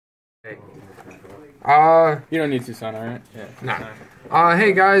Hey. You don't need Susana, right? Yeah. Nah.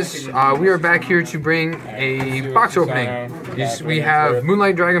 Hey guys, we are back here to bring a box opening. We have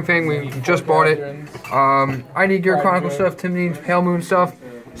Moonlight Dragonfang, we just bought it. I need Gear Chronicle stuff, Tim needs Pale Moon stuff.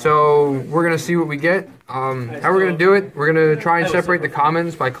 So we're gonna see what we get. How we're gonna do it, we're gonna try and separate the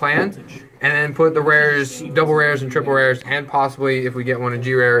commons by clan, and then put the rares, double rares and triple rares, and possibly, if we get one, a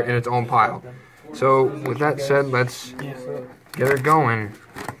G rare in its own pile. So with that said, let's get her going.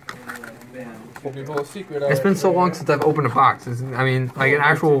 It's been so long since I've opened a box. I mean, like an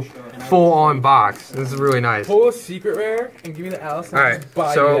actual full-on box. This is really nice. Pull a secret rare and give me the Alice. All right,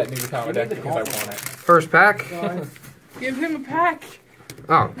 so that new power deck because I want it. First pack. Give him a pack.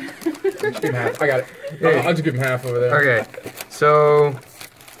 Oh. Give him half. I got it. I'll just give him half over there. Okay. So,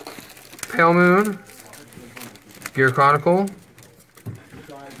 Pale Moon, Gear Chronicle,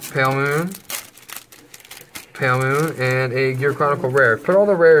 Pale Moon, Pale Moon, and a Gear Chronicle rare. Put all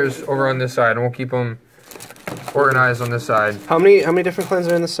the rares over on this side, and we'll keep them organized on this side. How many different clans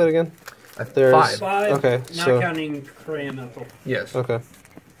are in this set again? There's Five. Okay, not so counting Cray Mental. Yes. okay.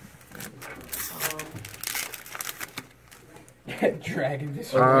 Dragon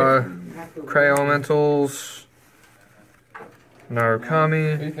Destroyer. Cray Elementals,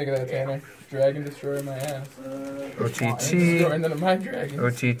 Narukami. What do you think of that, Tanner? Dragon Destroyer my ass. OTT, Destroying none of my dragons.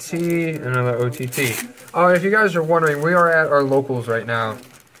 OTT, another OTT. Oh, if you guys are wondering, we are at our locals right now.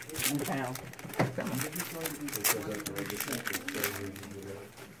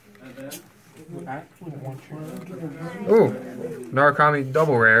 Ooh, Narukami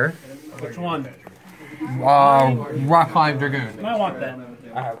double rare. Which one? Rock Climb Dragoon. I want that.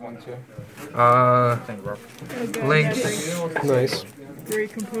 I have one too. Lynx, Nice.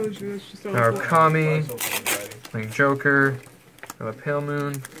 Great composure. That's just awful. Narukami, Link Joker, another Pale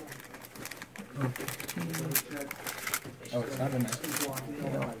Moon. Oh, it's not in there.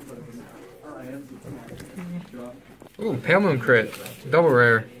 Ooh, Pale Moon crit, double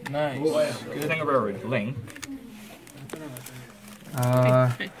rare. Nice. Good thing about a link.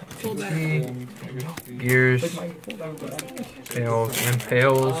 OTT, Gears, Pales, and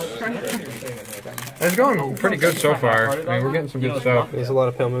Pales. It's going pretty good so far. I mean, we're getting some good stuff. There's a lot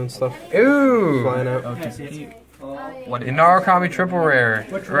of Pale Moon stuff Ooh! flying out. What The Narukami triple rare.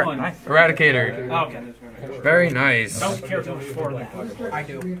 Which one? Eradicator. Oh, okay. Very nice. Don't care too much for that. I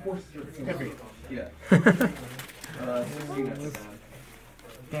do.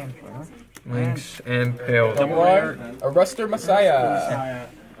 Lynx and Pales. Arrestor Messiah.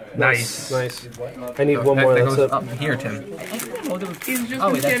 Nice. Nice. I need one more. That That's goes it. up here, Tim. He's just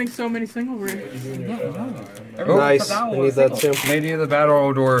been getting so many single rares. Nice. I need that too. Lady of the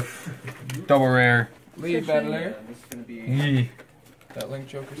Battle Dwarf. Double rare. Lead Battler. Yee. That Link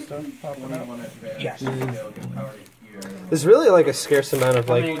Joker stuff popping up. Yes. There's really like a scarce amount of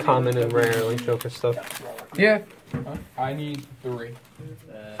like common and rare Link Joker stuff. Yeah. I need 3.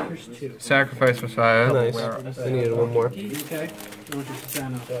 Here's 2. Sacrifice Messiah. Nice. I needed one more. Okay. You want your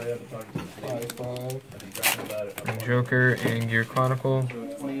Susano? 5. Joker and Gear Chronicle.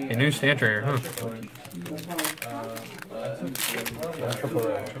 A new Stand Trainer, huh?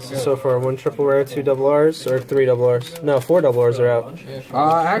 So far, 1 triple rare, 2 double Rs, or 3 double Rs. No, 4 double Rs are out.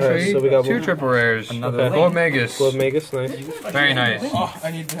 Actually, so we got 2 one. triple rares. Okay. Gold Magus. Globe Magus, nice. Very nice. Oh,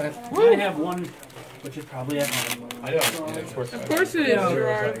 I need that. I have one, which is probably at home. Of course. Of course it is,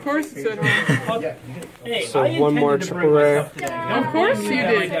 Gerard. Of course it's at home. Hey, So I one more intended to triple bring my rare. stuff today. Of course you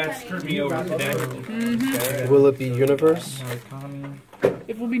My did. dad screwed me over today. Will it be Universe,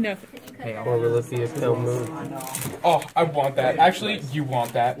 It will be nothing. or will it be a Pale Moon? Oh, I want that. Actually, you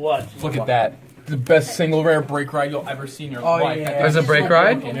want that. What? Look at that. The best single rare break ride you'll ever see in your life. yeah. There's a break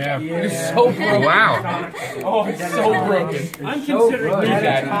ride? Yeah. It's so broken. Wow. Oh, it's so broken. I'm considering Look at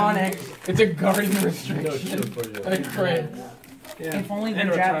that. that. It's a guardian restriction. And a crit. If only the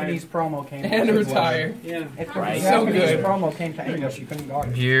And Japanese promo came. And a retire. Yeah. If the So Japanese good. promo came to English, you couldn't guard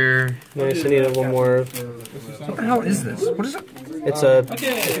it. Gear. Nice. I needed one more. What the hell is this? What is it? It's a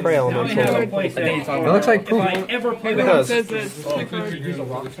Okay. Prey Now we have a Elemental. place that It looks like if poop. I ever play It with It does. says that it's like I was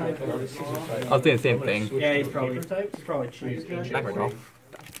doing the same thing. Yeah, he's probably cheese.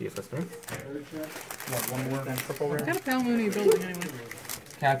 what kind of Pale Moon are you building anyway?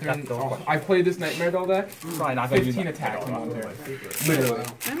 Catherine, I played this Nightmare Doll deck. Probably not 15 attacks in one turn. Literally.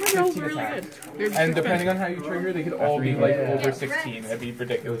 And the rolls are really good. They're And depending on how you trigger, they could all be like over 16. That'd be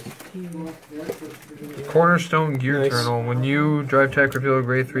ridiculous. Cornerstone Gear Nice. Journal. When you drive tech reveal a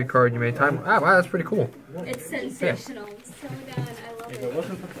grade 3 card, you may time. Ah, wow, that's pretty cool. It's sensational. So done. I love If it. it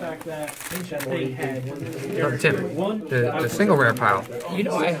wasn't for the fact that they had Tim, one, the single rare pile. You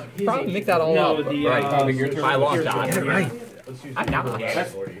know, I probably mixed that all no, up. the Right. Your turn. I lost Get it that. right. I'm down with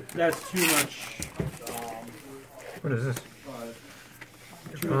that. That's too much. What is this?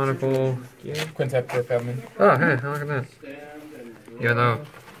 Chronicle. Quintep for Feldman. Oh, hey, look at that. Yeah, no.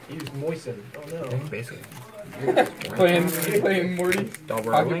 Use moisten. Oh no. Basically. Playing Morty. Double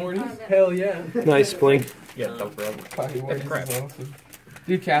Pocket rolling. Morty. Hell yeah. Nice bling. Yeah, double rolling. Pocket Morty. crap. Awesome.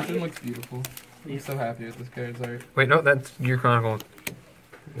 Dude, Catherine looks beautiful. I'm so happy with this card's art. Wait, no, that's your Chronicle.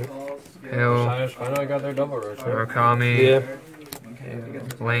 Hail, Finally got their double roach. Murakami,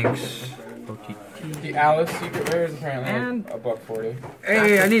 Yeah. Lynx. The Alice Secret Rare is apparently And- $140.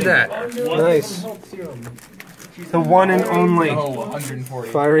 Hey, I need that. Nice. The one and only Oh, 140.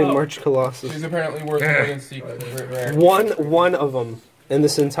 Fiery March Colossus. She's apparently worth more than Secret Rare. One of them in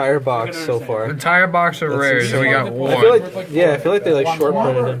this entire box so far. Entire box of That's rares, so we got I one. feel like, yeah, I feel like they like short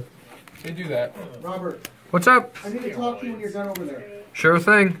printed him. They do that. Robert, What's up? I need to talk to you when you're done over there. Sure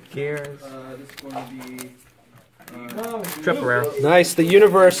thing. Gears. This is going to be. Triple rare. Nice. The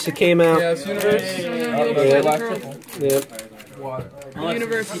universe came out. Yeah, it's Universe. Yeah. Last triple. Yep.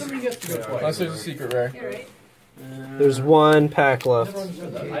 Universe. Unless there's a Secret Rare. There's one pack left.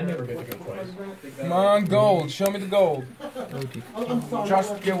 I never get to go twice. Come on, gold. Show me the gold.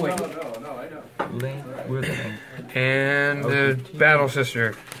 Just do it. Link with a link. And the Battle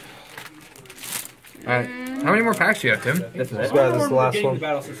Sister. Alright, how many more packs do you have, Tim? This is This it. guy, this is the last Getting the one.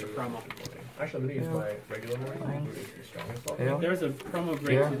 Battle Sister promo. Actually, I'm gonna use my regular one. It's the strongest one. Hail. There was a promo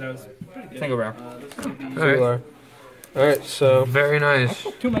breakthrough that was pretty good. Single rare. Alright, Alright, so very nice.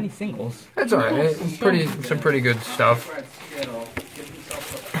 Too many singles. That's alright. It's some pretty good stuff.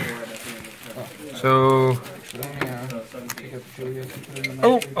 So,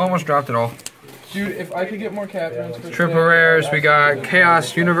 oh, almost dropped it all. Dude, if I could get more Catherine's for Triple today- rares, we got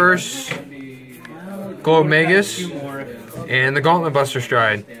Chaos Universe, Gold Magus, Two more. and the Gauntlet Buster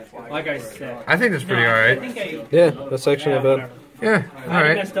Stride. Like I said. I think that's pretty I alright. think I yeah, that's actually not bad. Yeah, I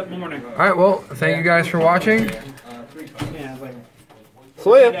alright. messed up morning. Alright, well, thank you guys for watching. Yeah, I was like,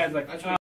 So yeah. yeah, I was like,